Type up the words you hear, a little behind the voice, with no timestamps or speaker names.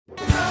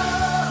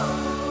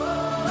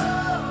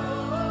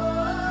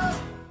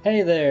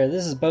Hey there,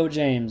 this is Bo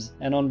James,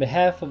 and on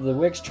behalf of the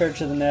Wicks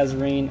Church of the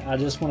Nazarene, I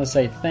just want to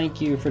say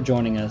thank you for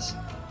joining us.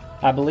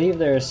 I believe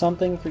there is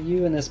something for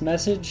you in this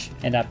message,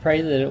 and I pray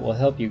that it will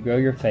help you grow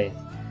your faith.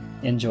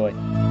 Enjoy.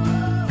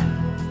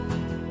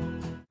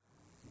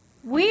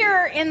 We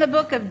are in the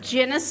book of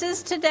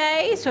Genesis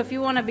today, so if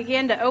you want to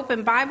begin to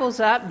open Bibles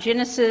up,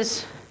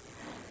 Genesis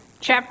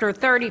chapter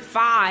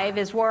 35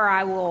 is where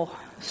I will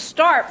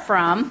start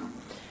from.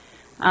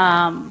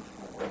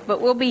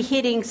 But we'll be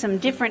hitting some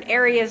different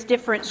areas,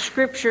 different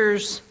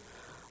scriptures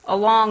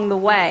along the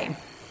way.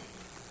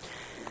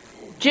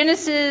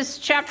 Genesis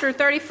chapter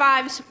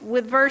 35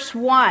 with verse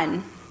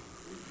 1.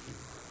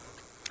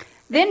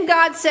 Then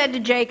God said to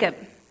Jacob,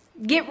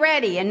 "Get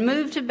ready and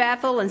move to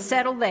Bethel and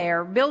settle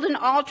there. Build an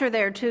altar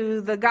there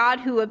to the God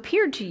who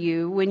appeared to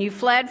you when you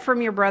fled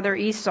from your brother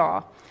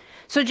Esau."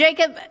 So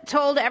Jacob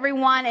told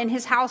everyone in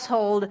his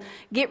household,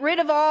 "Get rid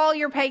of all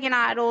your pagan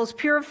idols,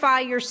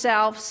 purify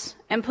yourselves,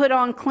 and put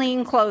on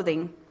clean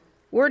clothing.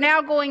 We're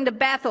now going to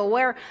Bethel,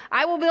 where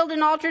I will build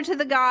an altar to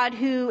the God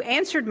who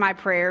answered my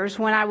prayers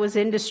when I was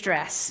in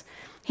distress.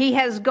 He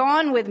has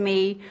gone with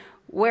me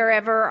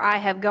wherever I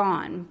have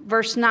gone."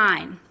 Verse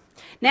 9.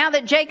 Now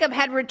that Jacob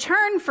had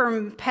returned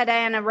from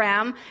Paddan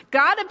Aram,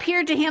 God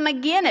appeared to him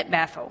again at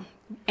Bethel,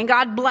 and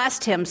God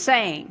blessed him,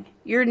 saying,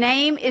 "Your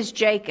name is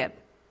Jacob,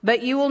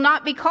 but you will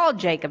not be called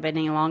Jacob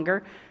any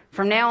longer.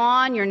 From now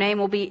on, your name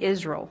will be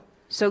Israel."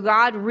 So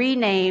God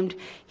renamed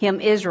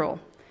him Israel.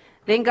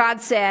 Then God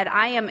said,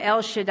 "I am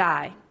El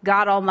Shaddai,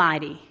 God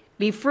Almighty.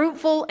 Be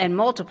fruitful and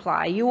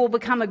multiply. You will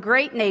become a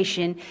great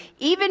nation,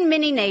 even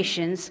many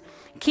nations.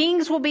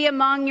 Kings will be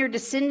among your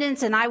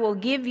descendants, and I will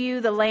give you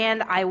the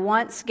land I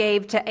once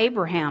gave to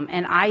Abraham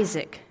and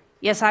Isaac.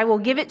 Yes, I will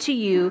give it to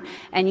you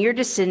and your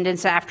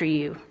descendants after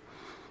you."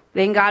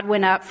 Then God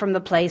went up from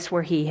the place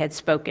where he had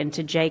spoken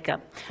to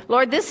Jacob.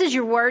 Lord, this is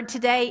your word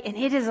today, and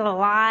it is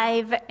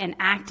alive and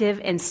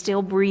active and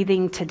still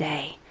breathing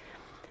today.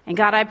 And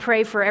God, I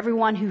pray for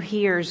everyone who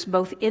hears,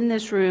 both in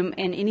this room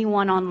and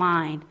anyone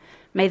online,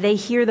 may they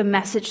hear the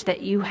message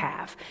that you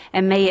have,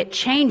 and may it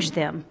change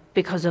them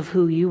because of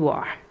who you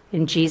are.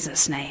 In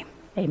Jesus' name,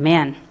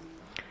 amen.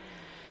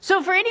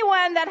 So for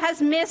anyone that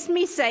has missed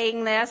me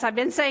saying this, I've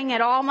been saying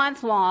it all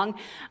month long.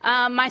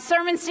 My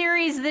sermon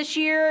series this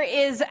year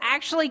is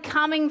actually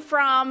coming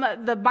from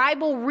the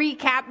Bible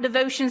recap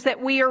devotions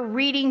that we are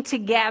reading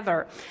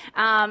together.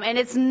 And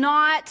it's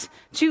not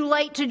too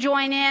late to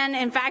join in.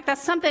 In fact,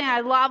 that's something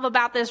I love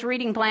about this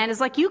reading plan is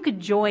like you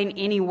could join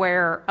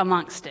anywhere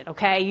amongst it,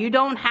 okay? You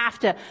don't have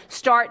to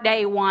start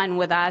day one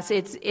with us.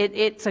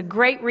 It's a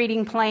great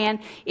reading plan.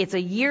 It's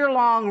a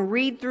year-long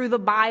read through the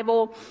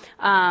Bible.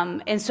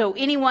 And so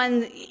anyone,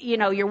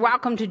 you're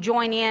welcome to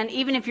join in.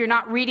 Even if you're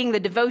not reading the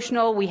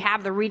devotional, we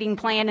have the reading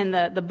plan and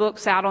the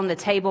books out on the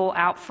table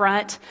out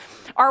front.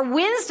 Our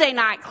Wednesday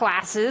night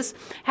classes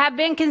have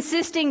been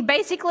consisting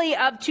basically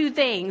of two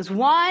things.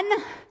 One,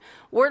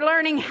 we're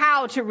learning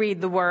how to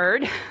read the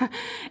Word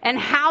and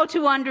how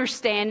to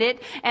understand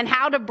it and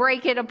how to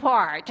break it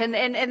apart. And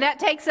that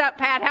takes up,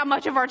 Pat, how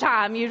much of our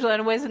time usually on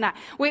a Wednesday night?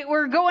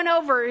 We're going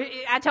over,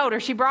 I told her,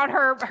 she brought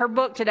her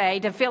book today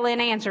to fill in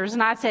answers.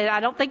 And I said, I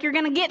don't think you're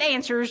going to get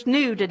answers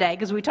new today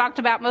because we talked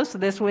about most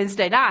of this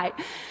Wednesday night.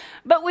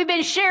 But we've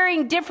been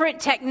sharing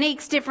different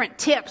techniques, different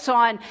tips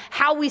on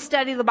how we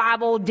study the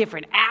Bible,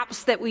 different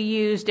apps that we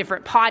use,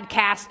 different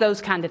podcasts,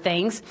 those kind of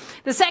things.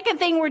 The second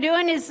thing we're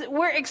doing is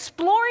we're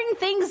exploring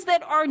things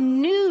that are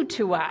new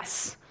to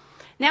us.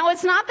 Now,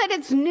 it's not that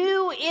it's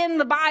new in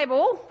the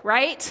Bible,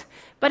 right?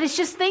 But it's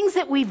just things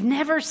that we've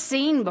never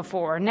seen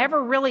before,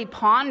 never really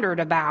pondered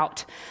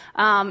about.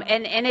 And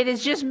it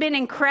has just been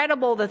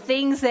incredible, the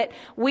things that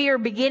we are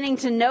beginning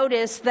to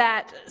notice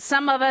that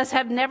some of us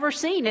have never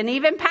seen, and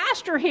even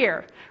Pastor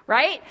here,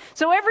 right?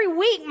 So every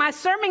week, my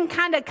sermon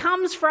kind of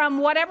comes from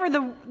whatever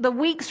the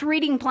week's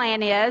reading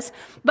plan is,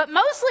 but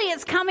mostly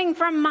it's coming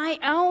from my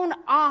own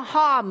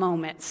aha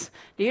moments.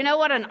 Do you know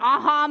what an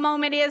aha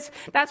moment is?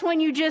 That's when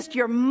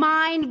your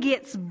mind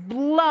gets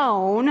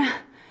blown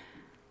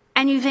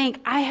and you think,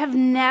 I have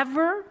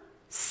never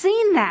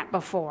seen that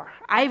before.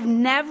 I've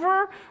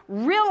never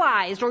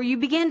realized, or you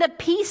begin to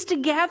piece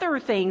together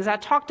things. I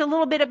talked a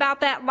little bit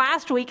about that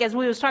last week as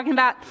we was talking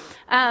about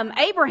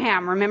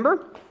Abraham,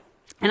 remember?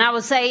 And I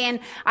was saying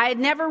I had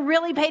never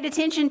really paid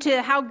attention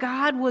to how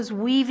God was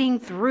weaving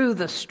through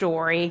the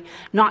story,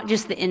 not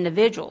just the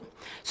individual.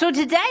 So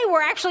today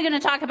we're actually going to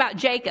talk about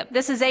Jacob.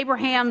 This is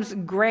Abraham's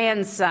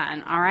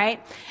grandson, all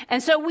right?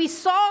 And so we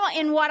saw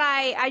in what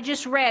I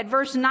just read,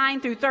 verse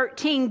 9 through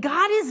 13,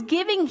 God is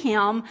giving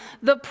him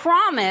the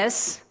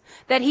promise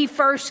that he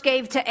first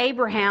gave to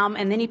Abraham,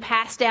 and then he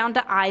passed down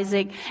to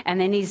Isaac,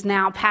 and then he's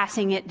now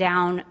passing it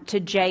down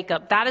to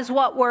Jacob. That is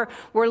what we're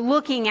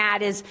looking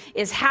at is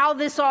how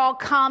this all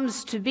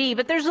comes to be.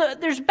 But there's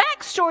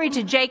backstory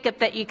to Jacob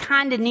that you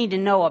kind of need to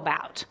know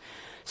about.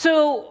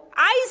 So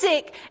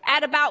Isaac,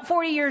 at about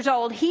 40 years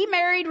old, he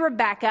married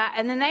Rebekah,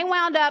 and then they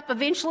wound up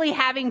eventually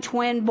having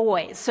twin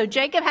boys. So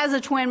Jacob has a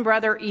twin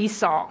brother,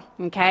 Esau,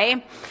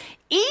 okay?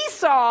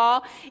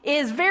 Esau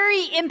is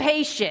very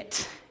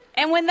impatient.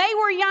 And when they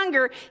were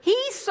younger, he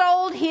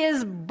sold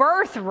his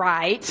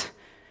birthright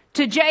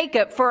to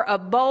Jacob for a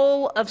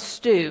bowl of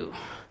stew.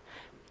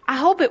 I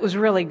hope it was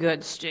really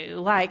good stew.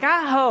 Like,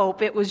 I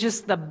hope it was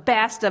just the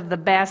best of the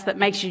best that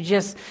makes you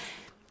just,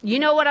 you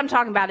know what I'm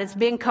talking about. It's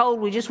been cold.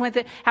 We just went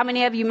through, how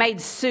many of you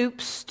made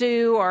soup,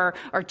 stew, or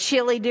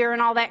chili during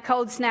all that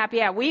cold snap?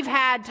 Yeah, we've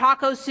had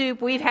taco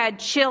soup. We've had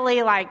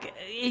chili. Like,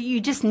 you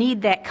just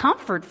need that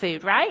comfort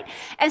food, right?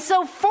 And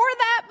so for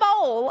that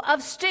bowl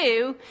of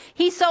stew,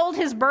 he sold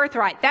his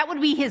birthright. That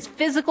would be his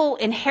physical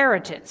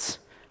inheritance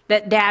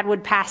that Dad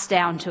would pass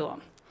down to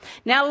him.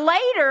 Now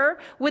later,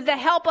 with the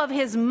help of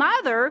his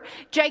mother,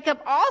 Jacob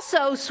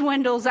also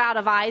swindles out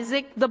of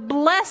Isaac the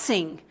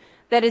blessing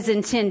that is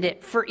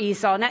intended for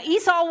Esau. Now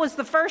Esau was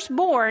the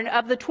firstborn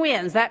of the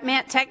twins. That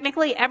meant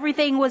technically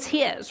everything was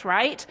his,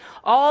 right?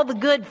 All the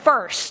good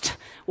first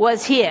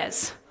was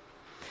his.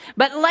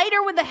 But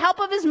later, with the help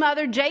of his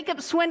mother,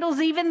 Jacob swindles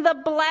even the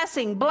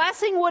blessing.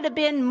 Blessing would have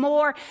been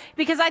more,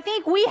 because I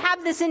think we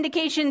have this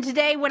indication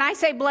today. When I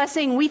say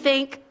blessing, we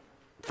think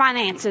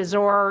finances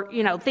or,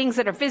 things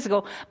that are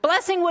physical.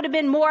 Blessing would have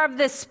been more of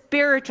the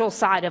spiritual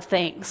side of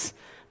things.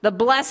 The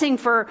blessing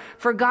for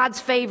God's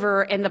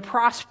favor and the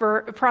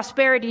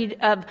prosperity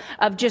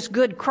of just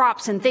good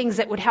crops and things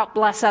that would help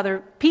bless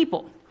other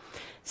people.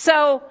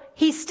 So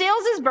he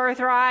steals his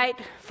birthright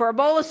for a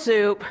bowl of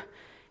soup.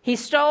 He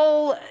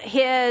stole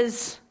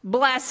his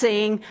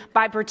blessing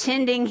by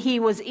pretending he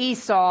was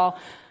Esau.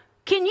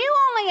 Can you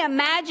only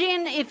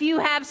imagine, if you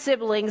have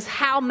siblings,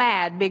 how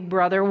mad Big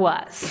Brother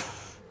was?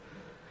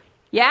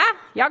 Yeah?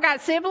 Y'all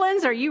got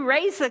siblings, or you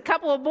raised a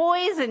couple of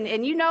boys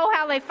and you know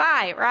how they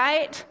fight,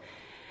 right?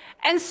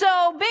 And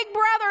so Big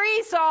Brother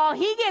Esau,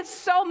 he gets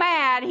so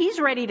mad, he's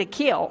ready to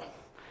kill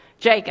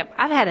Jacob.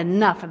 I've had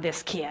enough of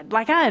this kid.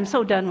 Like, I am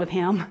so done with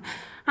him.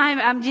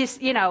 I'm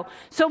just,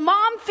 So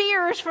mom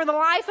fears for the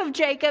life of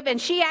Jacob, and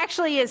she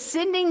actually is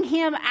sending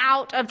him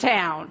out of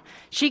town.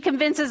 She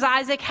convinces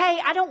Isaac, hey,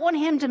 I don't want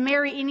him to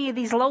marry any of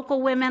these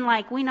local women.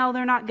 Like, we know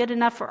they're not good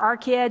enough for our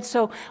kids,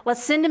 so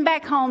let's send him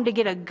back home to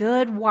get a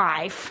good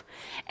wife.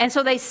 And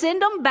so they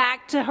send him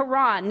back to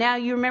Haran. Now,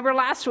 you remember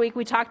last week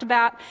we talked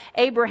about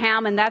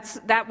Abraham, and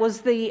that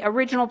was the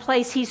original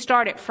place he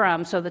started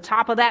from. So the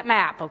top of that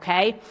map,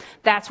 okay?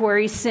 That's where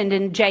he's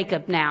sending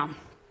Jacob now.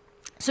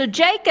 So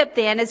Jacob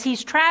then, as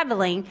he's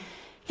traveling,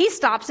 he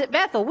stops at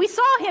Bethel. We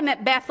saw him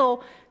at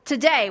Bethel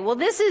today. Well,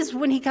 this is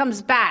when he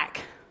comes back.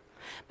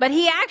 But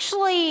he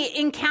actually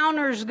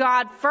encounters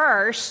God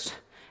first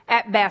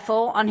at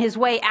Bethel on his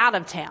way out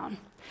of town.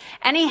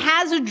 And he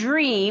has a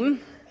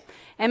dream.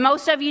 And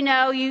most of you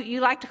know, you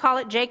like to call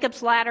it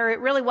Jacob's ladder. It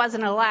really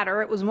wasn't a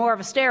ladder. It was more of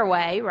a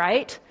stairway,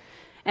 right?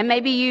 And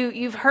maybe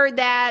you've heard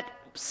that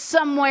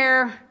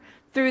somewhere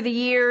through the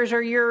years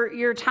or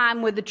your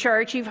time with the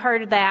church. You've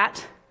heard of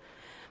that.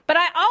 But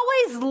I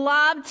always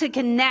love to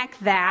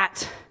connect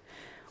that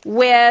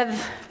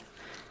with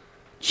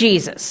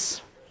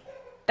Jesus.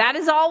 That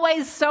is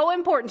always so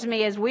important to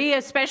me, as we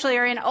especially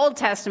are in Old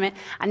Testament.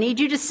 I need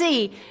you to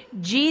see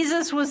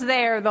Jesus was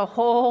there the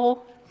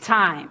whole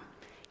time.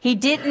 He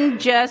didn't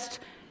just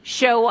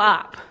show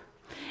up.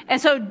 And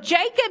so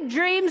Jacob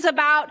dreams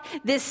about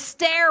this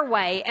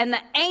stairway and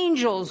the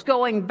angels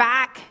going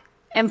back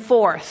and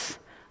forth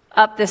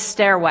up this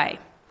stairway.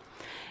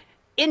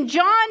 In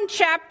John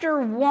chapter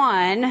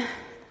 1, let's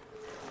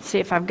see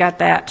if I've got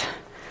that.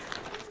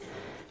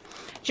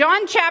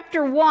 John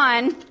chapter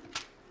 1,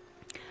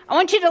 I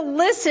want you to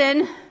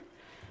listen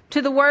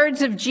to the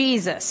words of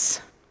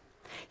Jesus.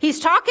 He's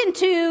talking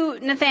to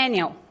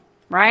Nathanael,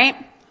 right?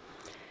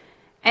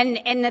 And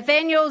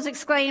Nathanael's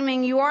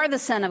exclaiming, "You are the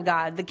Son of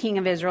God, the King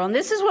of Israel." And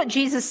this is what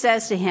Jesus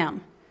says to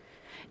him.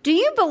 "Do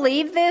you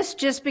believe this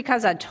just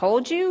because I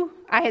told you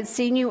I had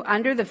seen you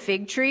under the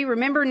fig tree?"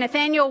 Remember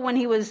Nathanael, when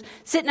he was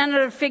sitting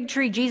under the fig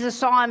tree, Jesus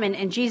saw him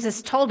and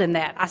Jesus told him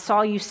that. "I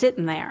saw you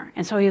sitting there."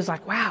 And so he was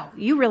like, "Wow,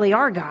 you really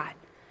are God."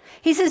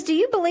 He says, "Do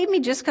you believe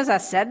me just because I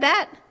said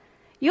that?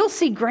 You'll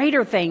see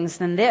greater things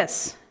than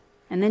this."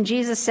 And then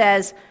Jesus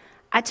says,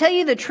 "I tell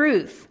you the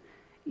truth.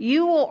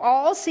 You will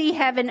all see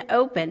heaven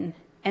open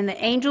and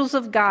the angels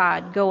of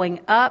God going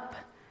up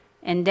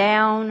and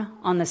down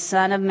on the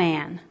Son of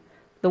Man,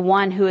 the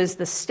one who is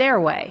the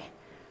stairway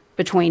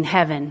between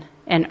heaven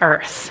and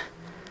earth."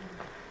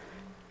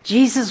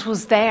 Jesus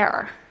was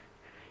there.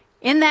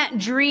 In that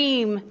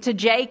dream to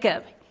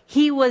Jacob,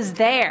 he was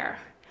there.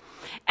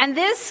 And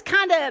this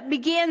kind of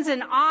begins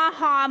an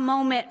aha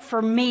moment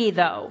for me,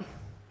 though.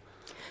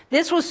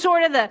 This was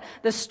sort of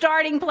the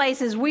starting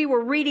place as we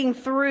were reading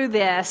through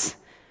this,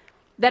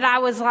 that I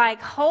was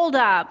like, hold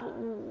up,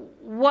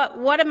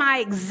 what am I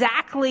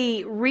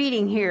exactly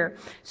reading here?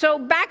 So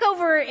back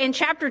over in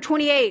chapter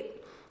 28,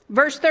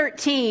 verse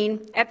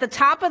 13, at the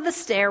top of the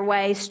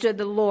stairway stood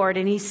the Lord,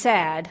 and he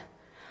said,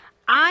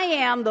 "I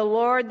am the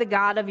Lord, the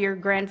God of your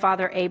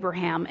grandfather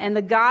Abraham, and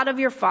the God of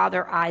your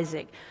father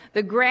Isaac.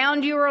 The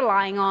ground you are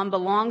lying on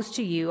belongs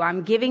to you.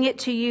 I'm giving it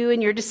to you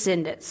and your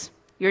descendants.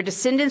 Your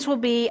descendants will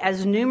be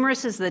as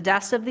numerous as the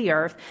dust of the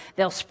earth.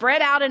 They'll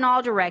spread out in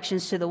all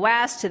directions, to the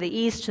west, to the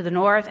east, to the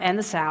north, and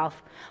the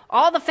south.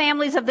 All the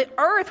families of the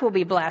earth will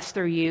be blessed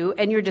through you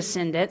and your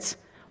descendants.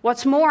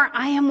 What's more,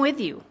 I am with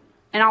you,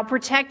 and I'll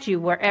protect you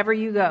wherever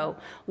you go.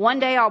 One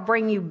day I'll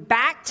bring you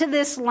back to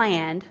this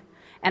land,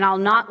 and I'll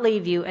not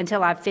leave you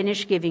until I've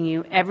finished giving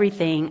you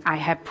everything I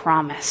have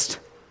promised.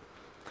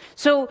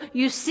 So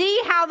you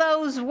see how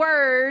those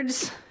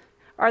words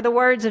are the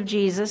words of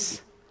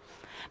Jesus?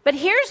 But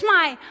here's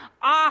my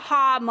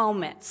aha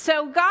moment.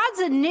 So God's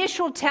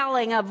initial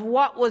telling of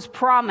what was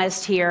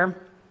promised here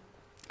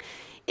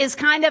is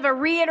kind of a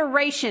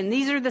reiteration.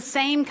 These are the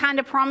same kind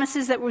of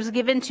promises that was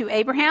given to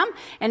Abraham,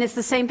 and it's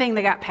the same thing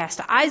that got passed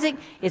to Isaac.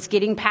 It's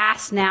getting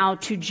passed now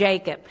to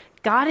Jacob.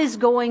 God is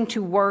going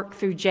to work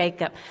through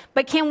Jacob.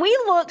 But can we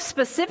look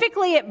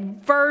specifically at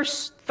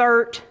verse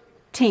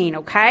 13,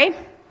 okay?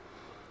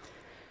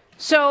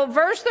 So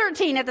verse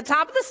 13, at the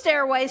top of the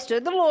stairway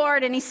stood the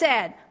Lord, and he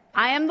said,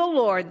 I am the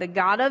Lord, the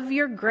God of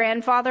your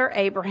grandfather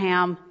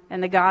Abraham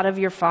and the God of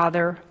your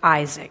father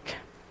Isaac.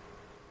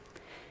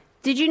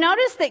 Did you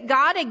notice that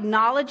God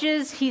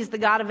acknowledges he's the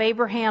God of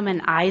Abraham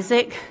and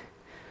Isaac?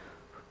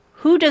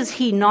 Who does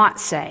he not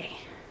say?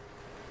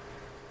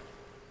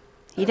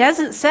 He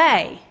doesn't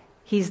say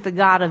he's the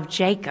God of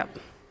Jacob.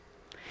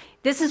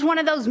 This is one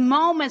of those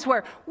moments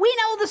where we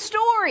know the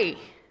story.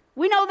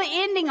 We know the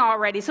ending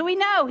already. So we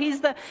know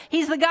he's the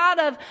God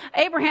of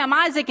Abraham,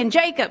 Isaac, and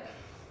Jacob.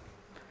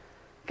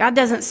 God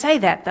doesn't say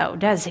that, though,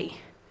 does he?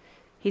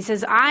 He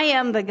says, I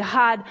am the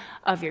God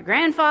of your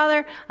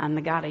grandfather. I'm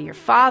the God of your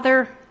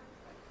father,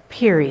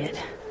 period.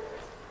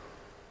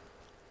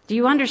 Do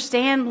you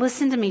understand?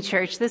 Listen to me,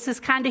 church. This is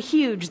kind of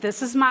huge.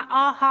 This is my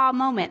aha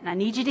moment, and I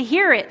need you to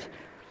hear it.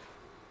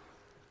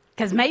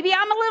 Because maybe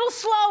I'm a little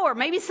slower.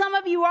 Maybe some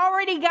of you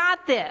already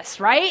got this,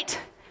 right?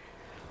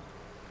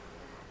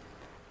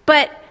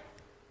 But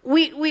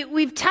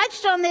we've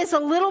touched on this a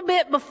little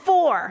bit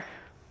before.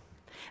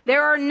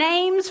 There are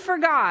names for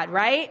God,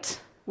 right?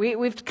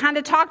 We've kind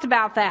of talked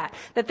about that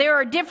there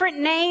are different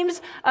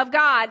names of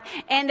God,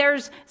 and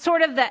there's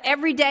sort of the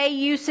everyday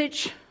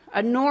usage,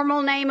 a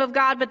normal name of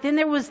God, but then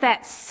there was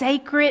that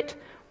sacred,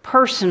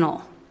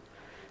 personal,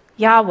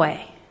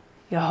 Yahweh,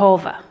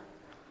 Jehovah.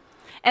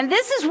 And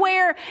this is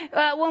where,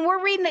 when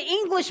we're reading the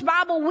English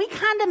Bible, we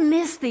kind of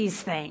miss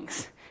these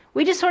things.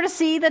 We just sort of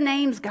see the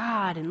names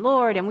God and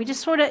Lord, and we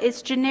just sort of,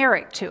 it's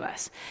generic to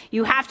us.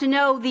 You have to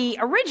know the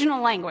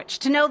original language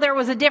to know there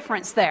was a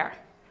difference there,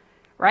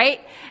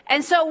 right?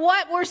 And so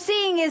what we're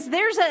seeing is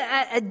there's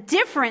a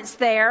difference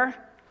there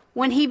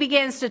when he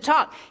begins to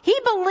talk. He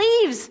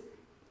believes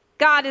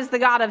God is the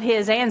God of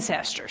his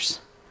ancestors.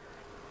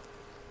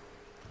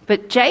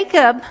 But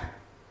Jacob,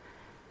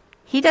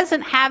 he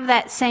doesn't have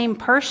that same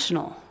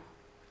personal,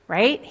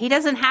 right? He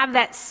doesn't have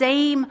that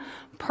same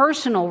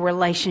personal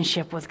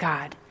relationship with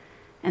God.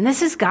 And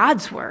this is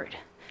God's word.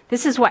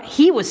 This is what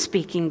he was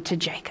speaking to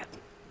Jacob.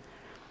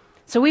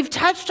 So we've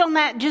touched on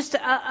that just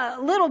a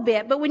little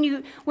bit. But when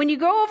you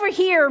go over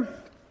here,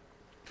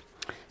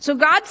 so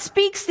God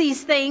speaks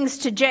these things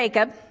to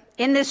Jacob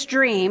in this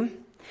dream.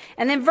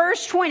 And then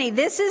verse 20,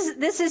 this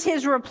is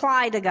his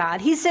reply to God.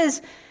 He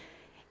says,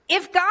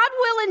 if God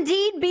will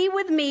indeed be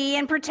with me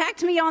and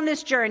protect me on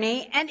this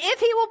journey, and if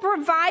he will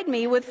provide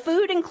me with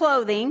food and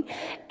clothing,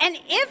 and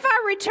if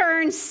I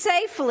return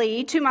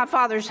safely to my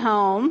father's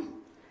home,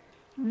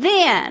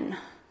 then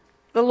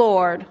the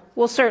Lord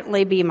will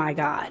certainly be my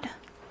God.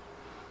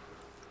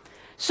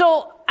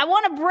 So I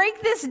want to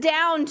break this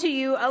down to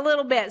you a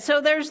little bit.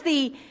 So there's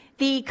the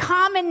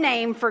common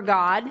name for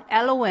God,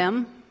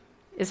 Elohim,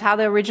 is how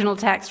the original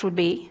text would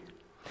be.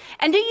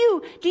 And do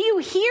you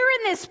hear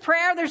in this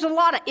prayer, there's a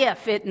lot of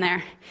if in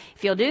there.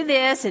 If you'll do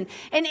this, and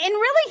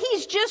really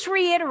he's just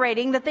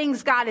reiterating the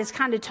things God has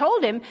kind of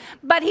told him.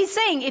 But he's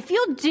saying, if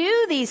you'll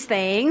do these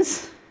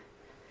things,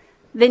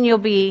 then you'll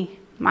be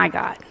my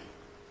God.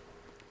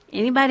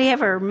 Anybody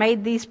ever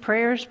made these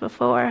prayers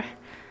before?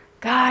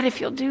 God,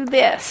 if you'll do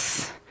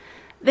this,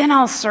 then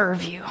I'll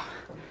serve you.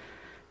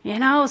 You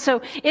know,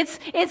 so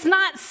it's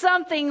not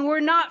something we're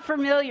not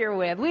familiar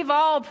with. We've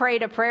all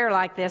prayed a prayer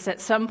like this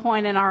at some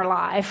point in our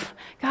life.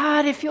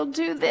 God, if you'll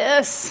do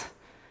this,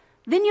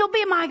 then you'll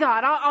be my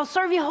God. I'll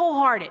serve you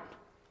wholehearted.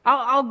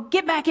 I'll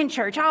get back in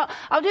church.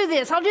 I'll do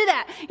this. I'll do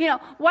that. You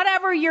know,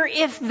 whatever your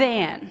if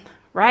then,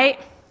 right?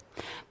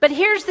 But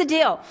here's the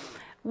deal.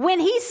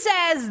 When he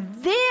says,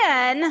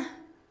 then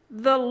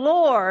the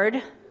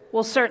Lord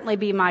will certainly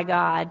be my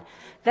God,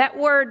 that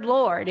word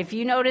Lord, if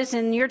you notice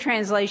in your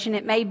translation,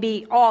 it may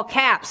be all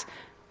caps.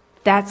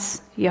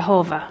 That's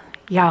Jehovah,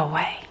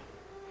 Yahweh.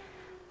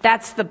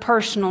 That's the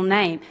personal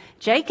name.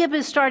 Jacob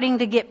is starting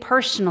to get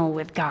personal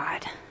with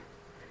God.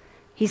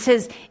 He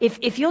says,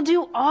 if you'll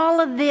do all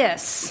of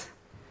this,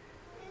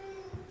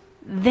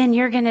 then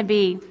you're going to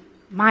be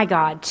my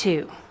God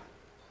too.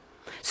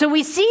 So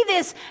we see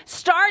this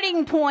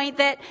starting point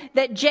that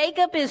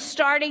Jacob is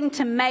starting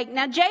to make.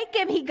 Now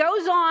Jacob, he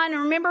goes on.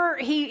 Remember,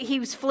 he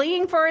was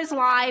fleeing for his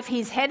life.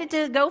 He's headed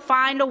to go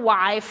find a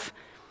wife.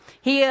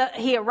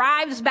 He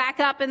arrives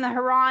back up in the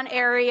Haran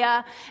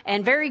area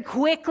and very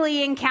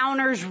quickly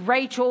encounters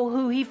Rachel,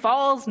 who he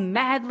falls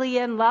madly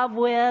in love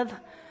with.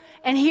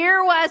 And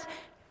here was,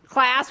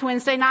 class,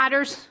 Wednesday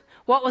nighters,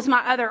 what was my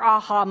other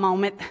aha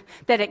moment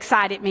that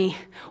excited me?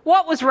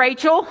 What was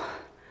Rachel?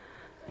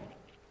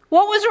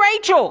 What was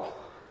Rachel?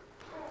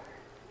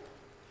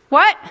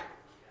 What?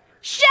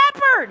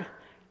 Shepherd.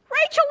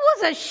 Rachel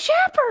was a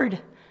shepherd.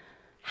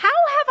 How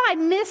have I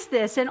missed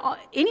this? And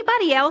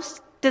anybody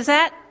else, is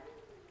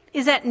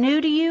that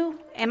new to you?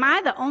 Am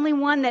I the only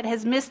one that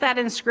has missed that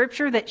in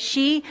Scripture, that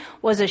she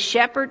was a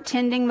shepherd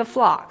tending the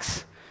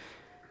flocks?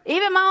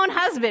 Even my own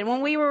husband,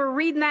 when we were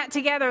reading that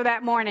together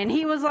that morning,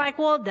 he was like,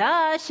 well,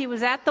 duh, she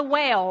was at the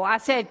well. I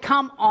said,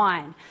 come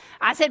on.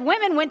 I said,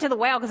 women went to the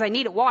well because they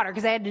needed water,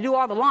 because they had to do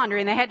all the laundry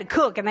and they had to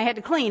cook and they had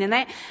to clean. And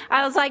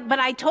I was like, but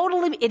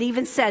it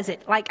even says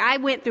it. Like, I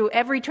went through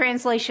every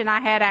translation I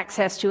had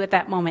access to at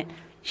that moment.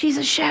 She's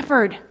a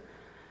shepherd.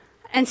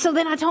 And so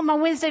then I told my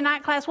Wednesday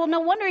night class, well, no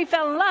wonder he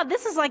fell in love.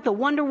 This is like the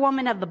Wonder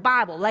Woman of the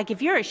Bible. Like,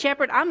 if you're a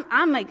shepherd,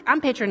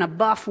 I'm picturing a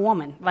buff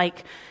woman.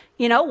 Like,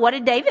 what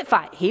did David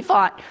fight? He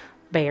fought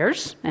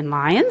bears and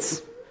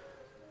lions.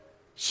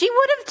 She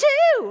would have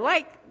too.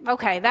 Like,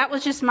 okay, that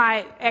was just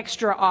my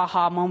extra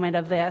aha moment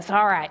of this.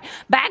 All right,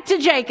 back to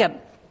Jacob.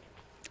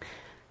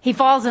 He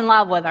falls in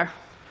love with her.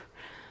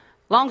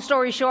 Long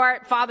story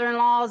short,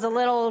 father-in-law is a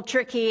little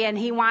tricky, and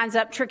he winds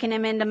up tricking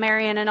him into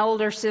marrying an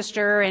older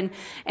sister.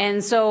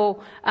 And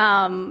so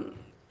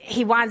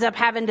he winds up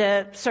having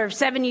to serve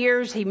 7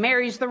 years. He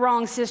marries the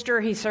wrong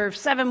sister. He serves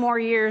 7 more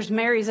years,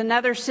 marries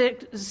another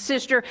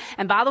sister.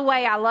 And by the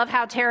way, I love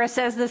how Tara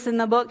says this in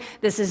the book.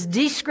 This is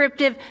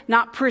descriptive,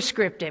 not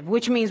prescriptive,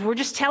 which means we're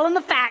just telling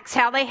the facts,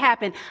 how they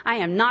happen. I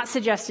am not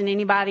suggesting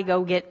anybody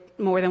go get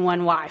more than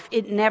one wife.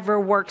 It never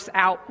works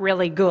out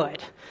really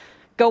good.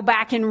 Go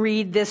back and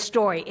read this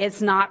story. It's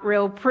not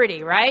real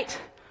pretty, right?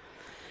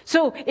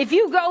 So if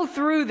you go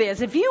through this,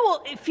 if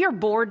you're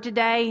bored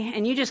today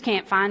and you just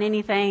can't find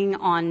anything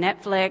on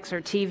Netflix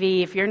or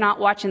TV, if you're not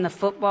watching the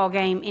football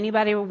game,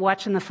 anybody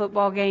watching the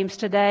football games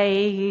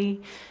today?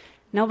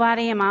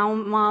 Nobody? Am I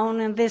on my own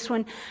in this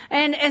one?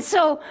 And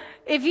so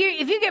if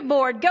you get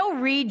bored, go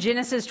read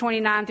Genesis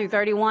 29 through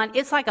 31.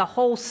 It's like a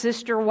whole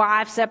sister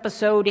wives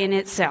episode in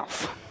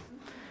itself.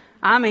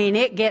 I mean,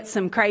 it gets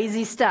some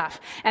crazy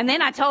stuff. And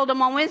then I told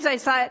them on Wednesday,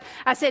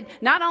 I said,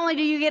 not only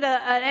do you get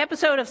an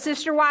episode of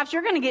Sister Wives,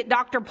 you're going to get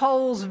Dr.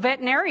 Pohl's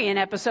veterinarian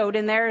episode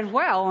in there as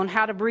well on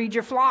how to breed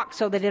your flock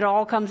so that it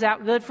all comes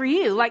out good for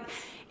you. Like,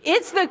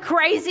 it's the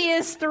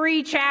craziest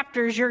 3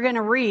 chapters you're going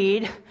to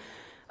read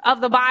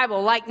of the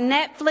Bible. Like,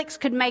 Netflix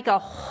could make a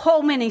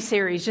whole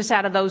miniseries just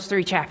out of those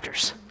 3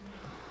 chapters.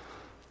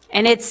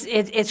 And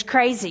it's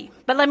crazy.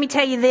 But let me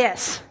tell you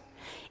this.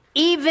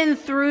 Even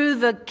through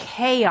the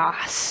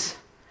chaos,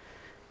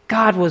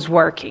 God was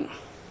working.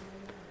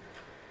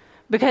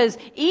 Because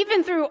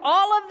even through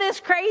all of this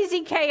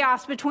crazy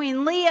chaos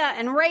between Leah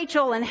and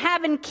Rachel and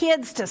having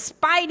kids to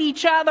spite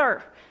each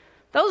other,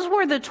 those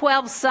were the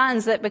 12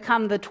 sons that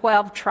become the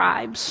 12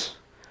 tribes.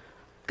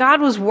 God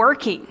was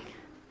working.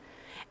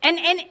 And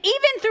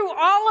even through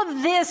all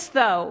of this,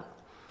 though,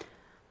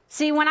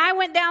 see, when I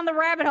went down the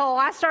rabbit hole,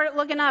 I started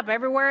looking up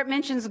everywhere it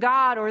mentions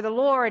God or the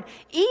Lord.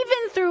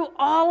 Even through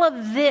all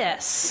of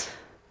this,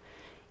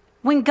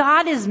 when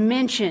God is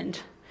mentioned,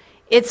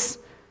 it's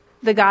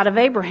the God of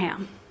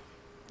Abraham,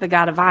 the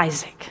God of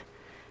Isaac.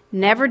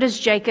 Never does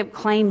Jacob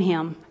claim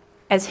him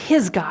as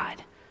his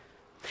God.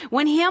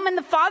 When him and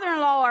the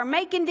father-in-law are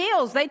making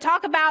deals, they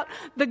talk about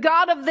the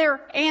God of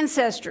their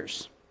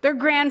ancestors, their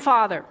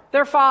grandfather,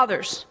 their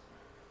fathers.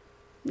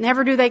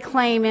 Never do they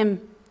claim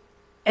him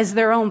as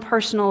their own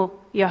personal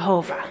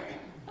Jehovah.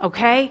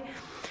 Okay?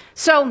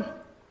 So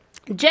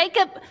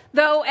Jacob,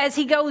 though, as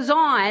he goes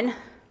on,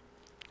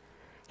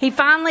 he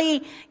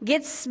finally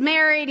gets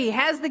married, he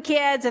has the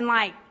kids, and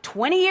like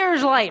 20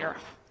 years later,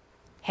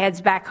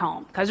 heads back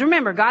home. Because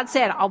remember, God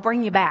said, I'll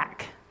bring you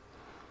back.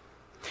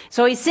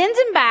 So he sends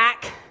him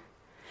back,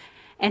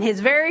 and his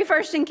very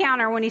first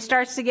encounter, when he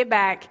starts to get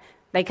back,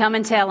 they come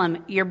and tell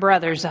him, your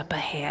brother's up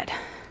ahead.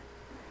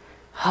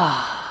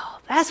 Oh,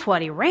 that's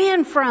what he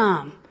ran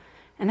from.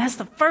 And that's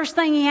the first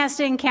thing he has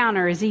to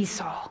encounter is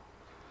Esau.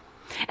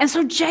 And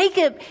so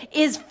Jacob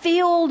is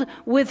filled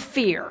with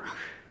fear.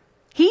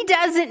 He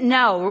doesn't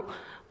know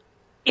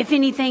if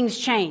anything's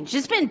changed.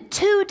 It's been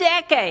 2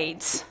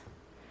 decades,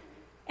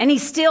 and he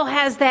still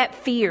has that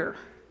fear.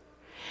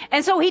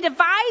 And so he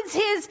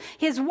divides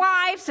his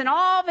wives and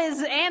all of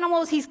his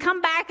animals. He's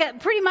come back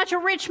pretty much a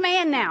rich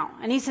man now.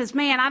 And he says,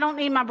 man, I don't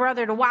need my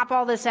brother to wipe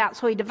all this out.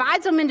 So he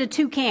divides them into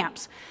 2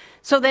 camps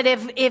so that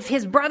if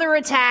his brother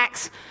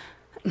attacks,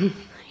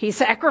 he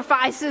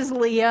sacrifices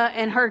Leah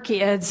and her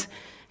kids,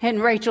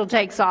 and Rachel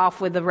takes off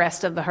with the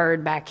rest of the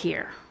herd back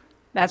here.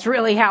 That's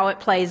really how it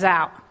plays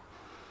out.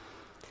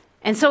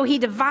 And so he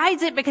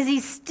divides it because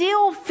he's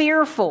still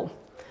fearful.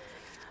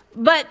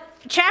 But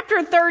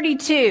chapter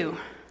 32,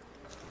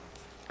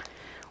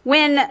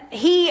 when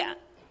he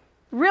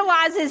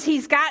realizes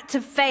he's got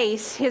to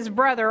face his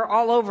brother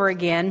all over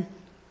again,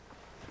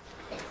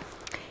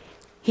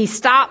 he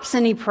stops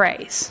and he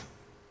prays.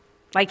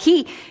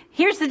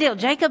 Here's the deal.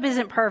 Jacob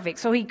isn't perfect.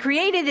 So he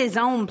created his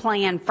own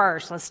plan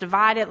first. Let's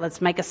divide it. Let's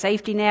make a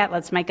safety net.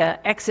 Let's make an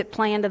exit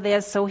plan to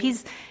this. So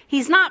he's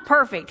not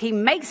perfect. He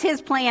makes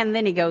his plan,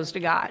 then he goes to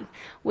God.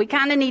 We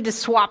kind of need to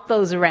swap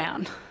those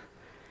around.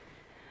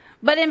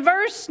 But in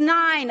verse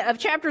 9 of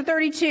chapter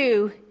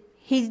 32,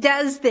 he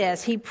does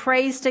this. He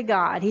prays to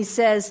God. He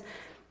says,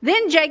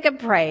 "Then Jacob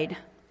prayed,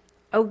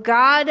 O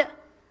God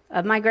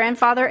of my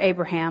grandfather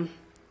Abraham,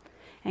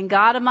 and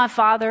God of my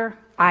father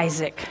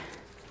Isaac.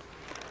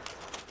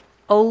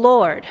 O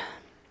Lord,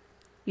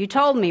 you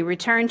told me,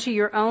 return to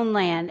your own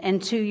land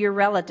and to your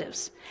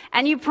relatives.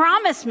 And you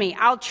promised me,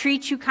 I'll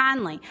treat you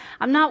kindly.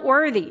 I'm not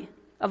worthy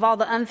of all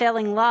the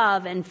unfailing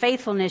love and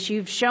faithfulness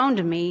you've shown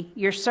to me,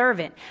 your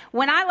servant.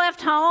 When I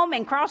left home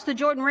and crossed the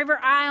Jordan River,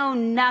 I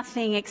owned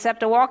nothing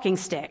except a walking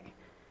stick.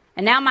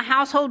 And now my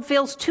household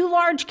fills 2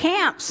 large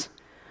camps.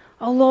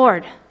 O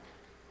Lord,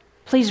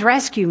 please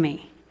rescue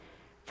me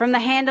from the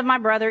hand of my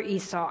brother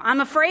Esau. I'm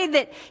afraid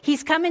that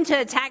he's coming to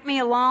attack me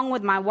along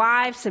with my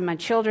wives and my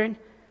children.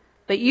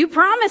 But you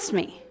promised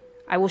me,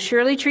 I will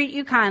surely treat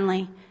you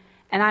kindly,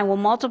 and I will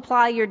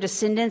multiply your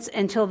descendants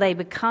until they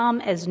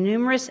become as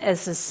numerous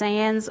as the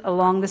sands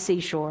along the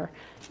seashore,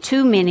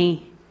 too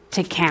many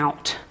to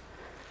count."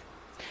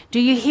 Do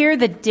you hear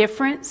the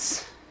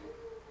difference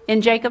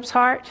in Jacob's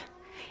heart?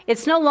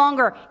 It's no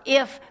longer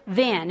if,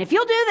 then. If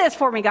you'll do this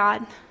for me,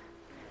 God.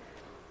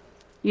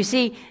 You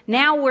see,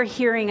 now we're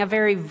hearing a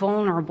very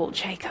vulnerable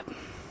Jacob.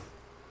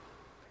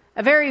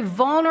 A very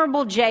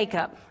vulnerable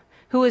Jacob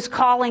who is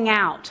calling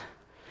out.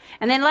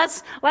 And then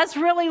let's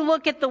really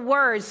look at the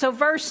words. So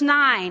verse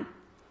 9,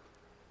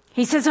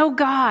 he says, "Oh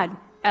God,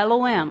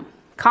 Elohim,"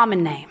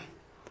 common name,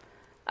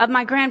 "of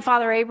my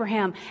grandfather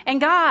Abraham,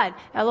 and God,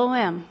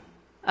 Elohim,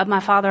 of my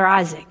father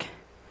Isaac."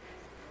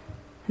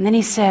 And then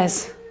he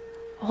says,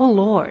 "Oh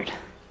Lord,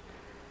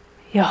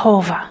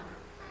 Jehovah,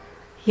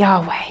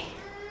 Yahweh,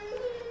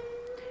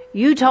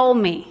 you told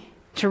me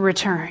to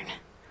return."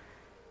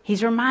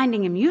 He's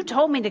reminding him, you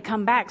told me to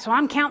come back, so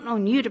I'm counting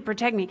on you to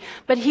protect me.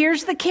 But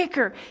here's the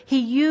kicker. He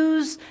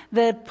used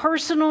the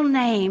personal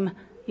name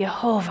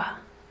Jehovah,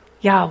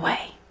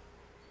 Yahweh.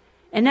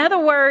 In other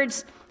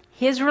words,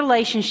 his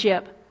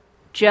relationship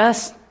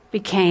just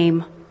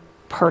became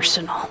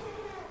personal.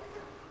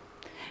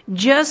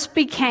 Just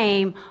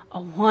became a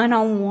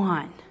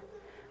one-on-one,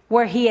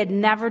 where he had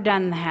never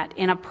done that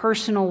in a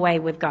personal way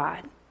with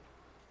God.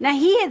 Now,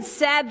 he had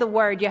said the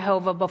word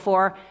Jehovah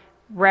before,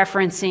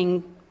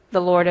 referencing the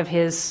Lord of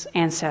his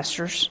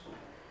ancestors,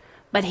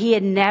 but he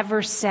had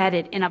never said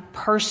it in a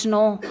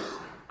personal,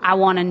 I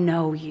want to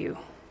know you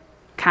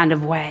kind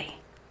of way.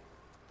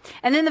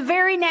 And then the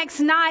very next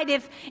night,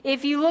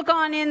 if you look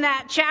on in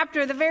that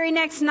chapter, the very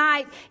next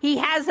night, he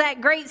has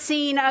that great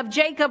scene of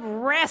Jacob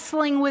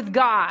wrestling with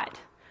God,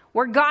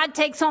 where God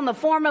takes on the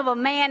form of a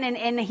man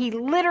and he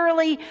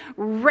literally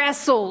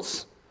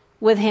wrestles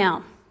with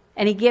him.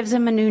 And he gives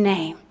him a new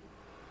name.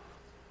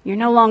 You're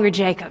no longer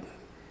Jacob.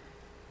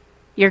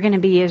 You're going to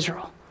be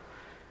Israel.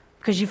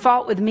 Because you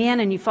fought with men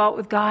and you fought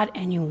with God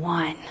and you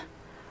won.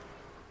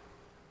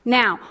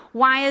 Now,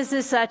 why is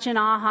this such an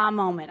aha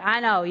moment? I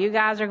know you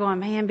guys are going,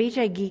 man,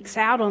 BJ geeks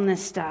out on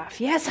this stuff.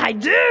 Yes, I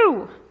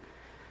do.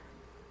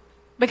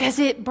 Because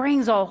it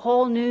brings a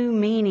whole new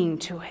meaning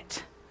to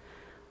it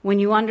when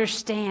you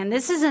understand.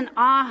 This is an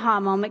aha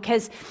moment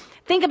because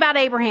think about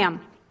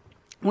Abraham.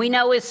 We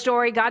know his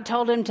story. God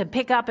told him to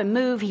pick up and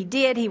move. He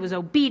did. He was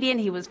obedient.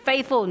 He was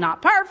faithful.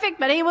 Not perfect,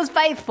 but he was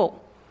faithful.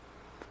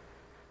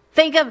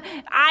 Think of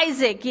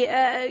Isaac.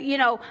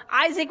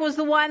 Isaac was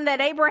the one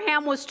that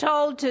Abraham was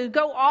told to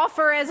go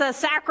offer as a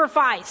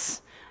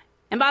sacrifice.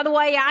 And by the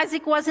way,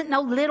 Isaac wasn't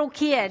no little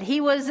kid. He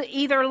was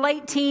either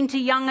late teen to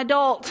young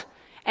adult.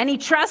 And he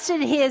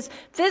trusted his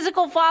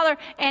physical father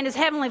and his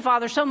heavenly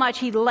father so much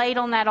he laid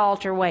on that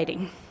altar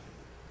waiting.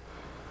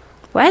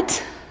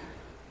 What?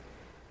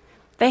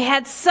 They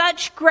had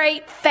such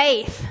great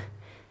faith.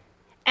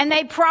 And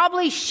they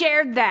probably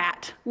shared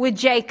that with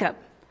Jacob.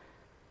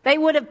 They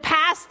would have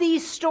passed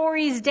these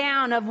stories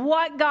down of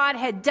what God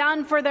had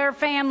done for their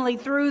family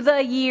through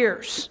the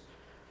years.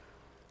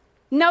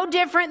 No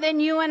different than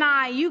you and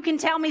I. You can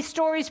tell me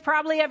stories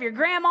probably of your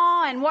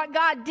grandma and what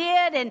God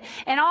did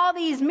and all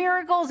these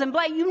miracles and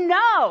you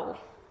know.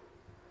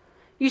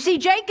 You see,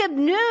 Jacob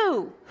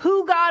knew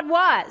who God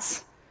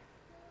was.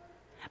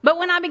 But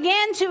when I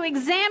began to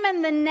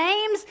examine the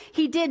names,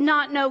 he did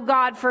not know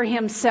God for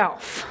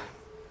himself.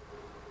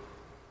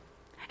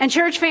 And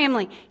church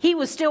family, he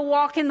was still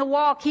walking the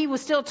walk. He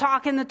was still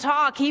talking the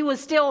talk. He was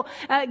still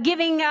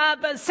giving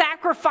up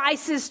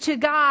sacrifices to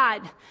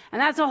God. And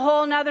that's a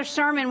whole nother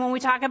sermon when we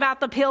talk about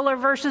the pillar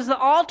versus the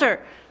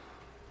altar.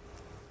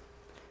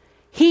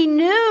 He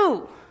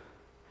knew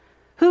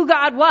who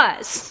God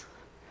was.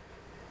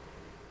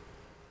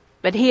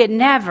 But he had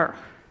never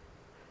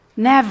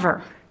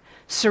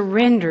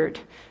surrendered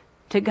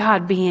to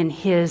God being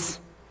his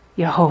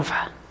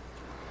Jehovah.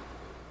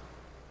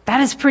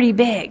 That is pretty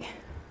big.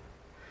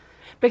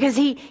 Because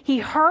he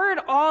heard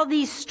all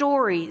these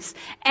stories,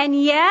 and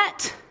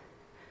yet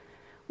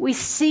we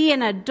see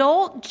an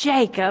adult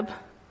Jacob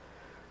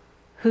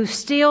who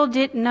still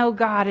didn't know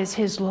God as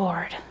his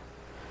Lord.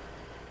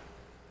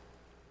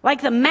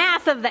 Like the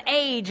math of the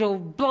age will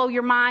blow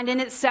your mind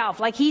in itself.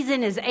 Like he's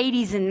in his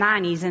 80s and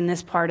 90s in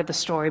this part of the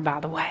story, by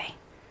the way.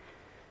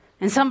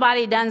 And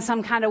somebody done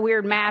some kind of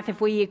weird math. If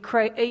we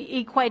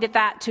equated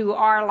that to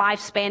our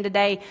lifespan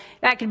today,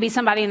 that could be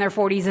somebody in their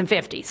 40s and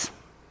 50s,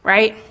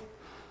 right?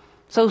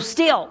 So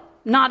still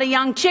not a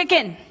young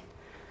chicken.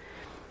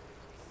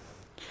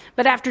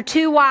 But after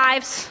 2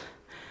 wives,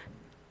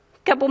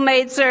 a couple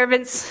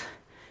maidservants,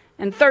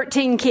 and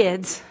 13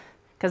 kids,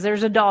 because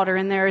there's a daughter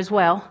in there as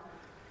well,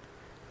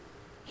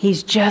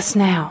 he's just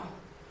now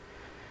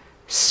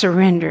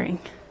surrendering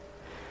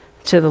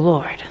to the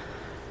Lord.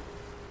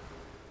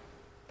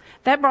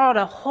 That brought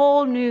a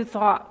whole new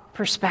thought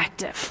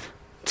perspective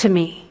to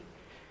me.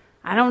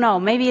 I don't know,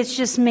 maybe it's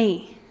just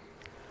me.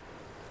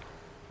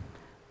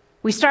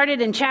 We started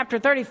in chapter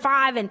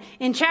 35, and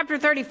in chapter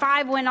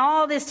 35, when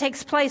all this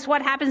takes place,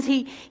 what happens?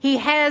 He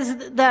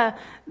has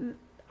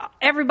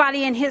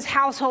everybody in his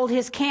household,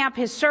 his camp,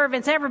 his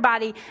servants,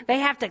 everybody, they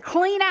have to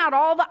clean out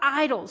all the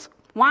idols.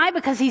 Why?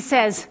 Because he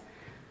says,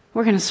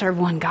 we're going to serve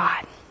one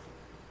God.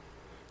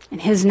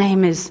 And his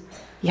name is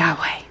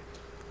Yahweh,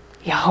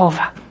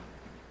 Jehovah.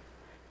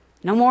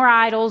 No more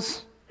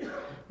idols,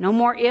 no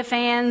more ifs,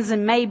 ands,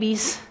 and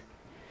maybes.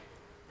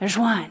 There's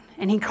one.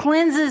 And he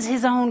cleanses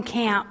his own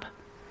camp.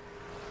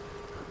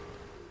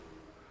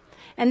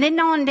 And then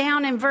on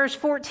down in verse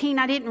 14,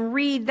 I didn't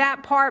read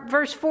that part.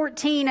 Verse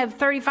 14 of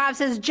 35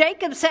 says,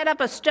 Jacob set up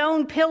a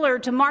stone pillar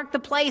to mark the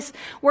place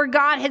where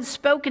God had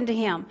spoken to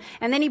him.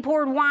 And then he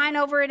poured wine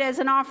over it as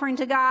an offering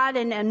to God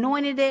and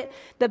anointed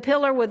the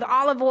pillar with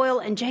olive oil.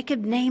 And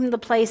Jacob named the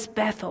place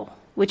Bethel,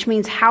 which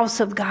means house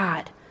of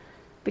God,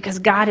 because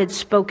God had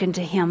spoken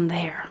to him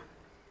there.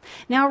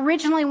 Now,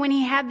 originally when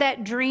he had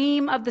that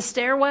dream of the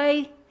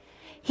stairway,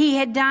 he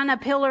had done a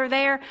pillar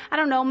there. I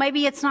don't know,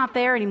 maybe it's not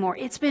there anymore.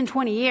 It's been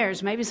 20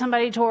 years. Maybe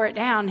somebody tore it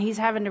down. He's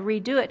having to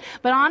redo it.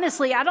 But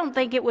honestly, I don't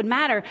think it would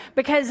matter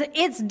because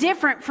it's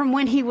different from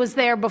when he was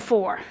there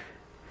before.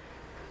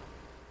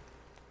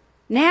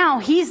 Now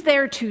he's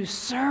there to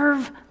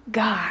serve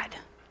God.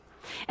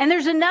 And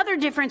there's another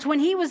difference. When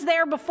he was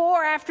there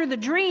before, after the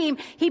dream,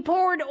 he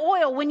poured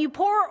oil. When you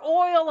pour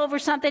oil over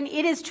something,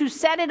 it is to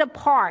set it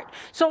apart.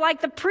 So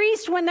like the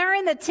priest, when they're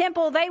in the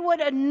temple, they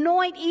would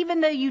anoint even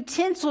the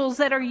utensils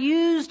that are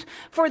used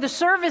for the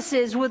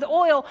services with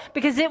oil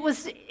because it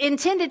was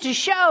intended to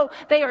show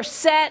they are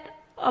set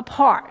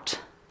apart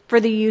for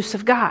the use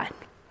of God.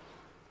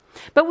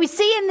 But we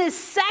see in this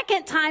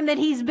second time that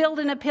he's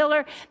building a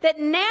pillar that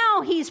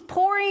now he's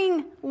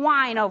pouring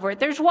wine over it.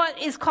 There's what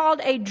is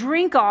called a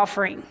drink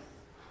offering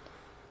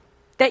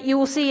that you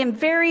will see in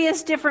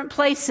various different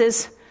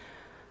places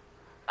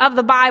of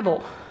the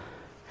Bible.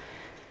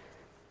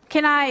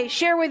 Can I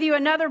share with you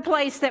another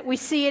place that we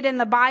see it in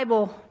the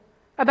Bible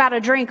about a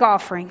drink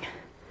offering?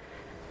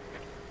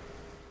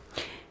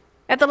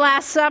 At the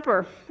Last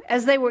Supper,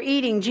 as they were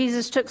eating,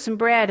 Jesus took some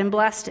bread and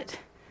blessed it.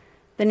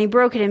 Then he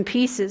broke it in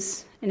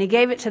pieces. And he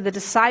gave it to the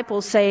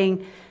disciples,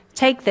 saying,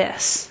 take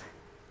this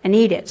and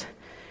eat it,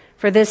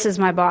 for this is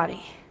my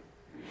body.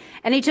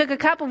 And he took a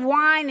cup of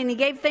wine, and he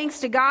gave thanks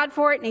to God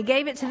for it, and he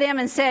gave it to them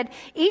and said,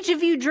 each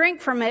of you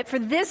drink from it, for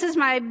this is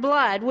my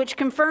blood, which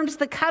confirms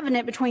the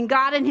covenant between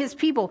God and his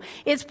people.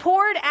 It's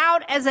poured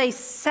out as a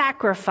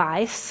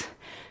sacrifice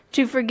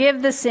to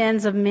forgive the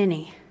sins of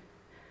many.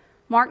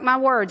 Mark my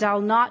words, I'll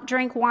not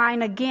drink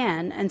wine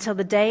again until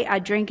the day I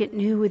drink it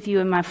new with you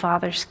in my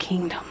Father's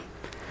kingdom.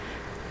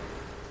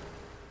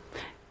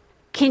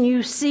 Can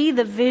you see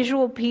the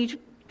visual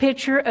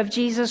picture of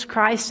Jesus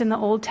Christ in the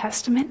Old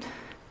Testament?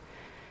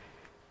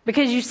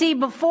 Because you see,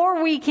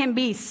 before we can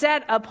be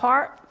set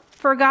apart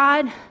for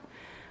God,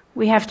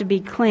 we have to be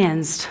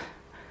cleansed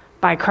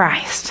by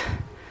Christ.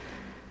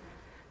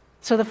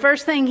 So the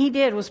first thing he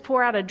did was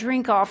pour out a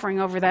drink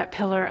offering over that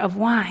pillar of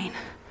wine,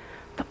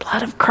 the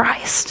blood of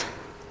Christ.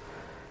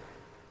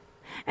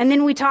 And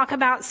then we talk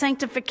about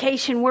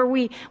sanctification, where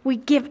we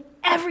give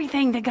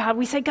everything to God.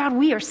 We say, God,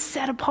 we are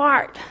set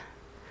apart.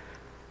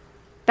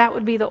 That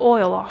would be the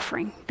oil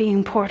offering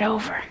being poured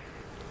over.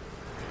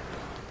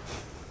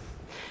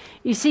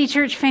 You see,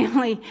 church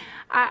family,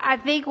 I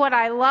think what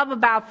I love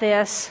about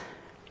this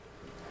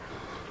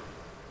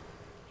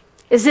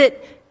is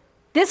that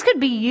this could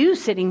be you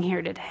sitting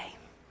here today.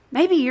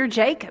 Maybe you're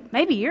Jacob.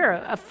 Maybe you're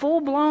a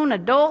full-blown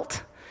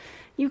adult.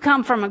 You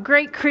come from a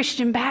great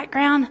Christian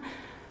background,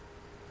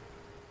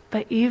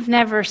 but you've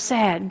never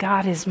said,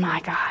 God is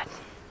my God.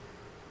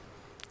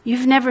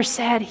 You've never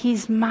said,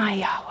 he's my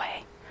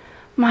Yahweh,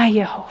 my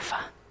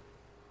Jehovah.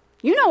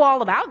 You know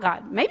all about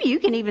God. Maybe you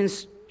can even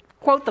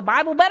quote the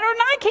Bible better than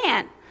I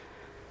can.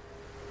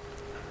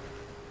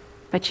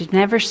 But you've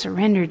never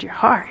surrendered your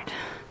heart.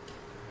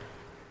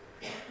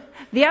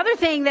 The other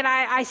thing that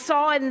I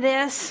saw in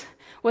this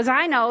was,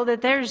 I know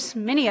that there's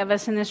many of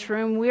us in this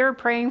room, we're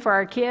praying for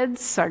our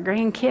kids, our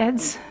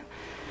grandkids.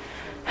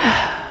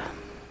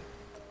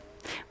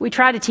 We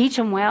try to teach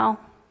them well.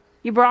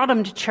 You brought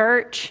them to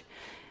church.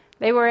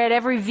 They were at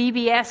every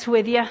VBS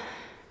with you,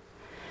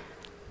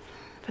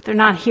 but they're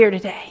not here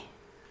today.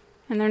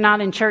 And they're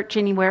not in church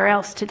anywhere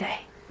else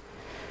today.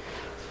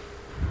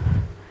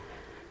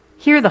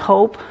 Hear the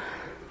hope.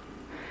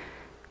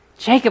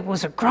 Jacob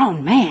was a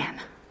grown man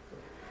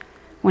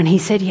when he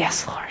said,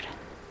 yes, Lord.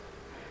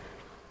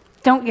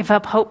 Don't give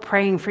up hope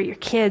praying for your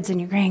kids and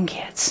your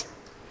grandkids.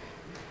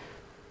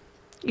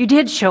 You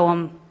did show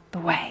them the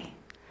way.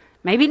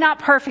 Maybe not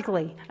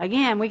perfectly.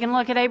 Again, we can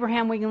look at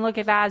Abraham, we can look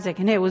at Isaac,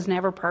 and it was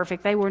never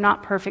perfect. They were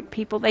not perfect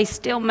people. They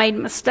still made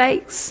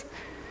mistakes.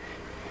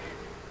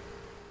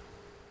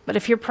 But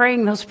if you're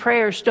praying those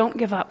prayers, don't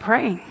give up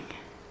praying.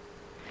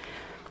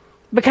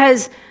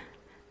 Because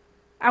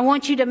I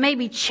want you to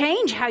maybe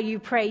change how you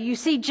pray. You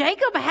see,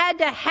 Jacob had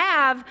to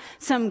have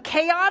some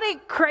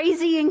chaotic,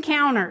 crazy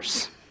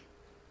encounters.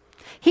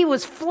 He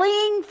was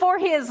fleeing for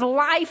his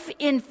life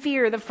in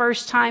fear the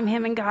first time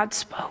him and God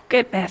spoke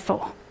at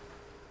Bethel.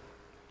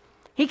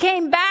 He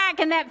came back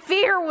and that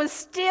fear was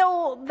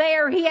still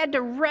there. He had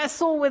to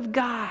wrestle with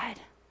God.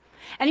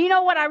 And you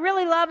know what I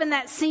really love in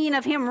that scene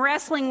of him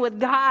wrestling with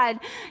God?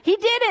 He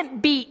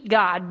didn't beat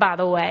God, by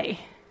the way.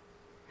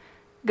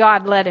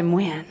 God let him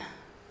win.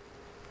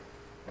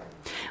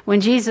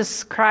 When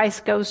Jesus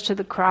Christ goes to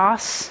the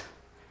cross,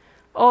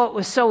 it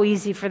was so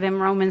easy for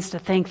them Romans to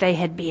think they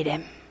had beat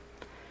him.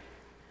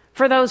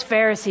 For those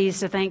Pharisees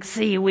to think,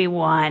 see, we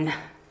won.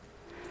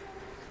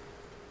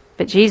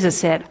 But Jesus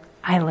said,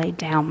 I laid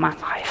down my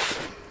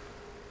life.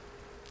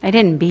 I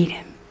didn't beat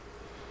him.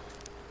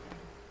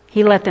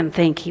 He let them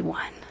think he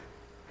won.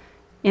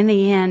 In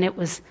the end, it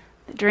was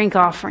the drink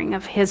offering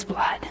of his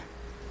blood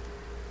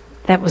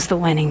that was the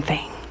winning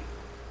thing.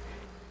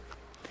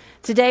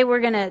 Today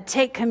we're going to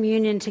take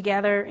communion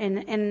together,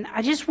 and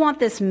I just want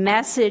this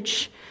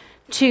message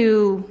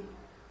to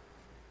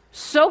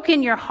soak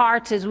in your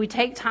hearts as we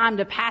take time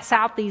to pass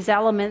out these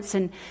elements,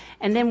 and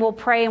then we'll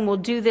pray and we'll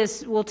do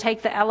this. We'll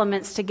take the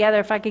elements together.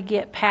 If I could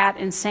get Pat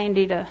and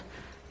Sandy to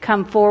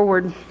come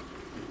forward.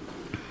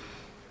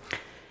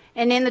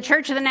 And in the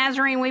Church of the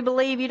Nazarene, we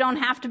believe you don't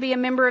have to be a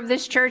member of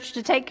this church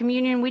to take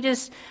communion. We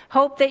just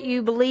hope that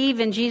you believe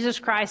in Jesus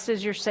Christ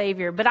as your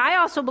Savior. But I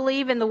also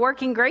believe in the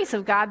working grace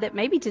of God, that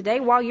maybe today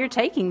while you're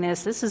taking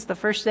this is the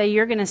first day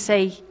you're going to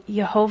say,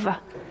 Jehovah,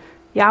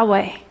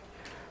 Yahweh,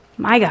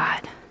 my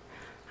God,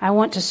 I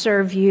want to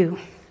serve you.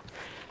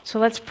 So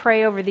let's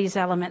pray over these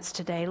elements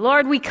today.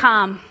 Lord, we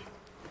come.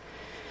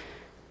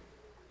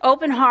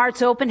 Open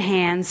hearts, open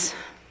hands.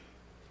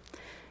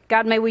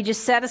 God, may we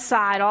just set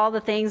aside all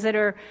the things that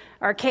are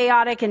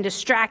chaotic and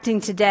distracting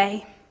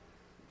today.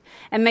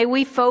 And may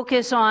we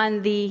focus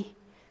on the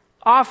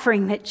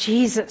offering that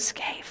Jesus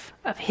gave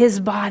of his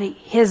body,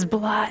 his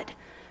blood,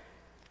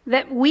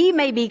 that we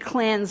may be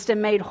cleansed and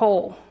made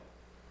whole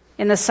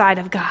in the sight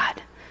of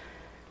God.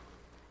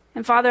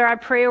 And Father, I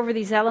pray over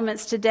these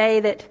elements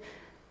today that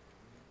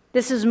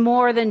this is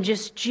more than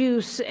just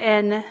juice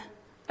and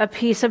a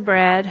piece of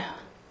bread.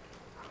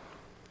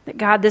 That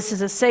God, this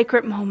is a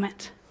sacred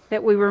moment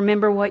that we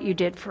remember what you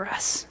did for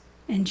us.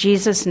 In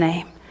Jesus'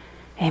 name,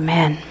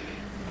 amen.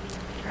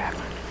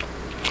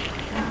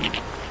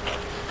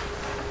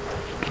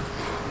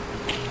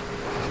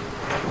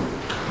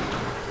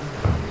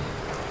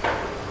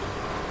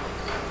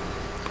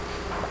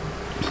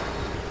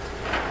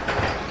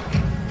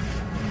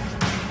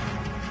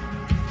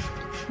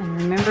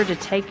 And remember to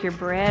take your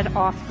bread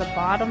off the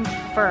bottom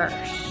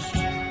first.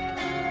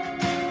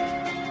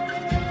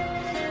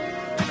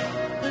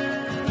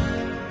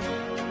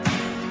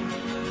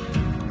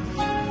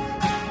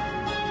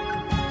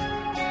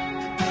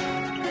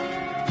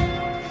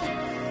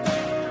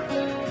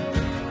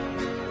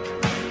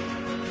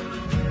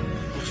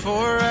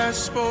 Before I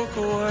spoke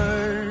a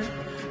word,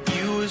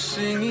 you were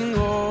singing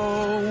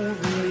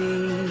over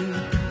me.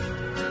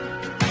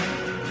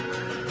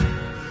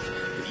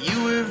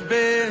 You have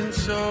been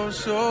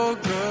so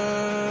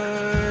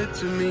good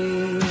to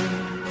me.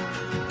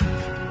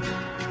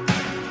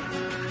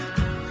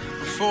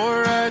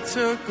 Before I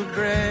took a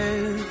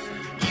breath,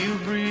 you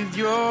breathed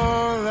your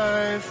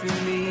life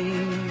in me.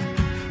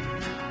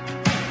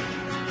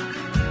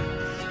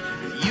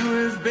 You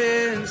have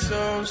been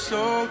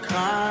so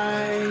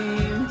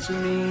kind to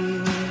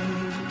me.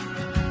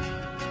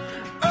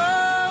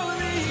 Oh,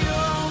 the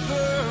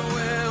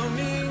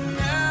overwhelming,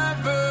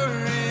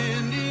 never-ending,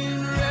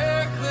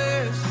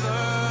 reckless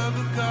love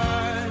of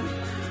God.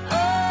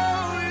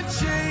 Oh, it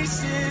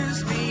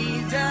chases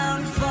me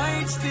down,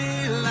 fights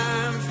till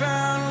I'm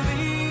found,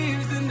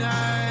 leaves the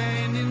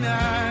 99.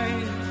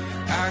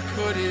 I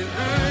couldn't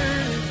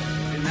earn it,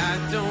 and I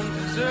don't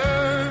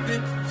deserve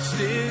it.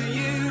 Still,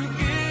 you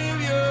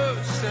give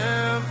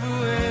yourself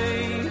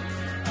away.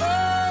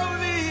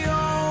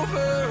 Oh, the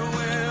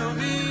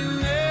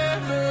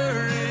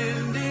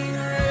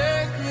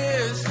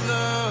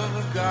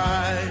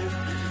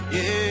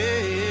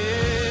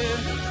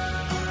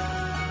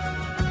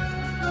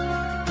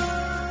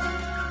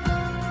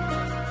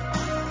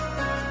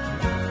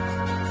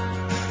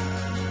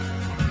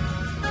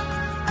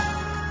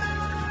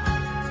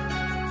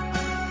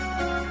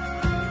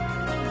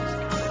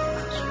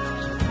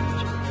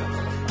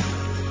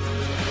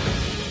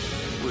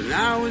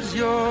was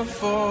your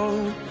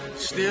fault,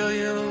 still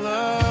your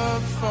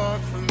love fought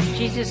for me.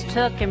 Jesus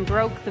took and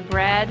broke the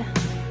bread.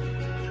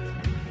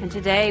 And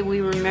today we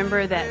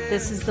remember that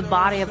this is the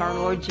body of our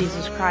Lord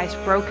Jesus Christ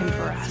broken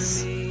for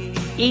us.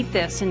 Eat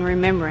this in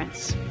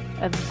remembrance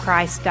of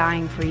Christ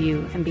dying for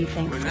you, and be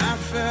thankful. When I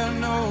felt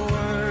no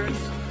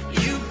worth,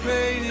 you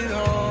paid it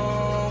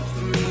all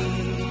for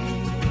me.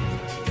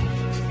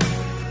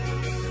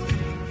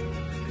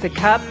 The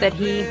cup that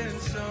he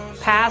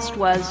passed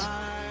was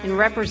in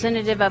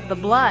representative of the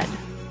blood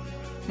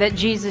that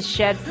Jesus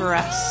shed for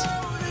us.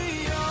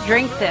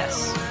 Drink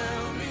this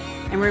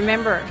and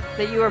remember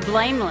that you are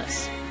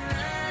blameless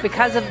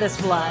because of this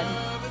blood.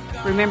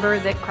 Remember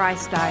that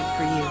Christ died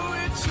for you.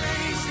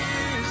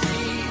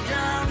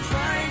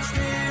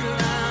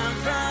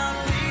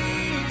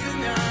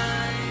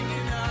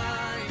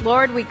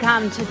 Lord, we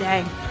come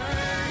today,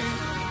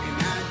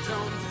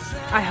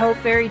 I hope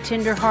very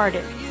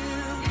tender-hearted,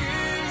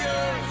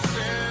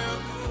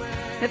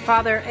 that,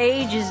 Father,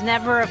 age is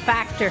never a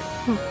factor.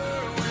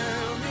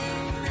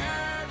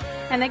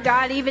 And that,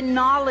 God, even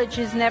knowledge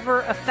is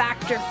never a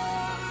factor.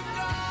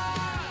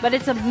 But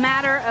it's a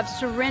matter of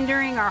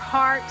surrendering our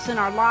hearts and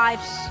our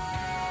lives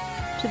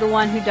to the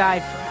one who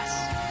died for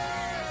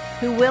us,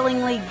 who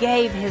willingly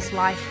gave his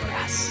life for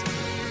us.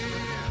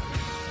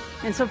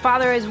 And so,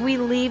 Father, as we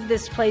leave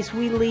this place,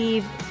 we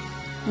leave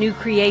new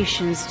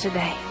creations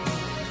today.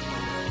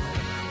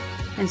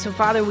 And so,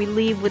 Father, we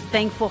leave with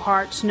thankful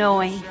hearts,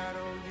 knowing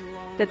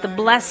that the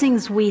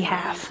blessings we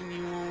have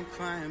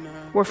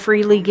were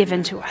freely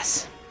given to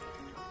us.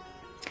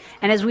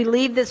 And as we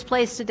leave this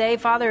place today,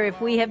 Father,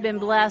 if we have been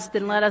blessed,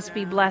 then let us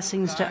be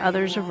blessings to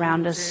others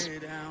around us.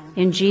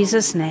 In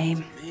Jesus'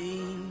 name,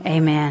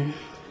 amen.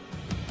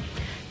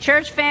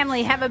 Church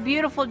family, have a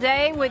beautiful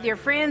day with your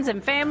friends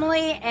and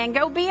family, and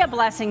go be a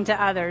blessing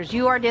to others.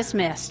 You are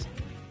dismissed.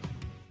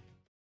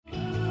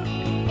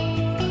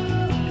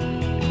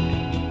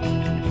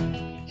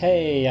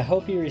 Hey, I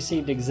hope you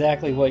received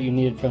exactly what you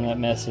needed from that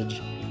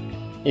message.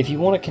 If you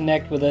want to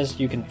connect with us,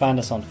 you can find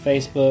us on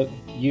Facebook,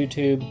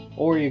 YouTube,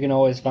 or you can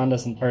always find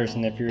us in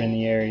person if you're in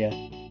the area.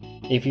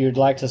 If you would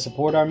like to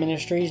support our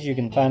ministries, you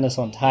can find us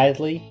on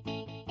Tithely.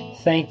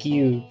 Thank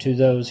you to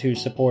those who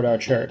support our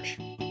church.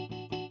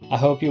 I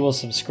hope you will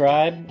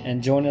subscribe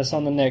and join us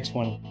on the next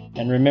one.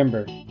 And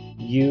remember,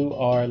 you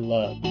are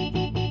loved.